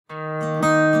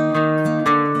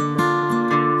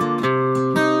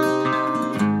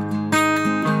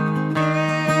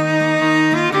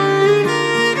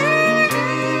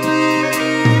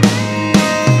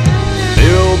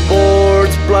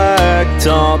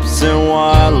stops and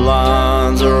white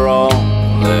lines are all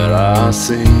that I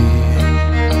see.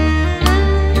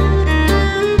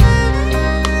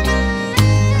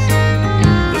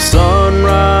 The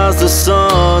sunrise, the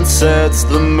sunsets,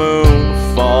 the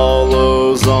moon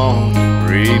follows on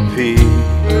repeat.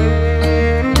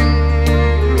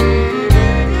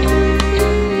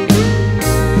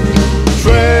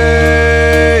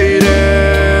 Trading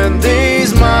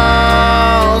these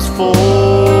miles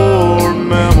for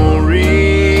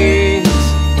memories,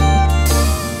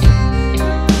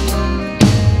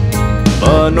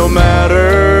 but no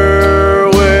matter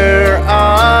where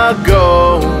I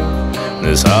go,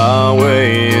 this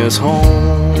highway is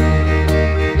home.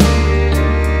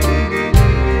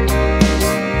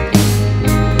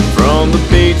 From the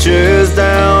beaches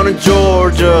down in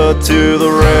Georgia to the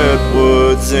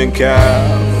redwoods in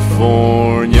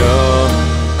California,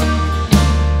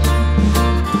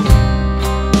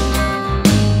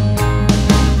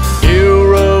 new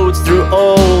roads through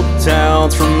old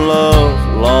towns, from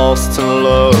love lost to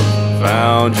love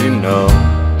found, you know.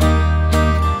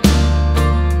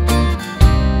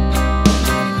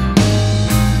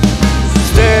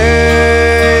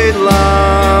 State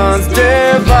lines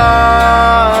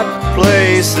divide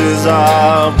places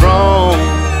I've roamed,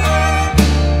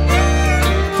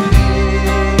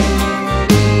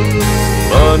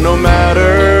 but no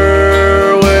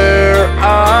matter where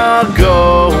I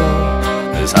go,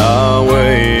 this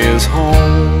highway is home.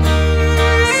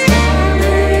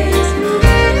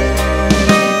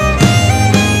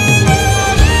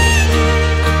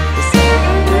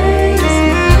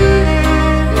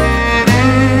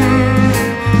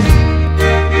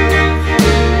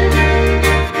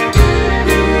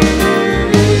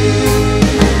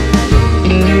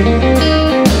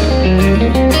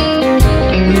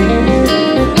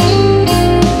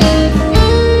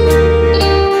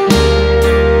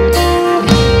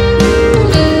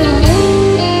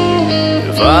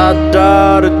 If I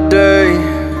die today,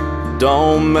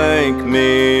 don't make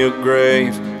me a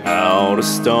grave out of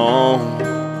stone.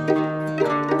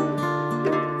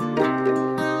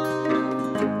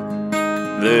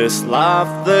 This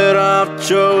life that I've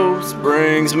chose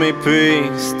brings me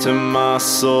peace to my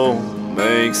soul,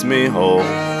 makes me whole.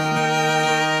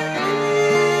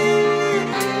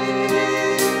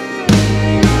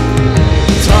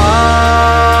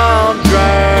 Time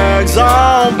drags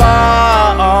on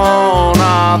by on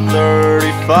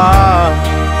I-35,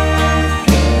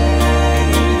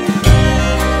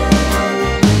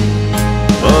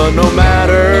 but no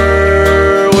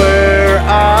matter where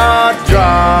I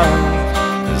drive,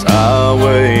 this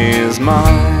highway is mine.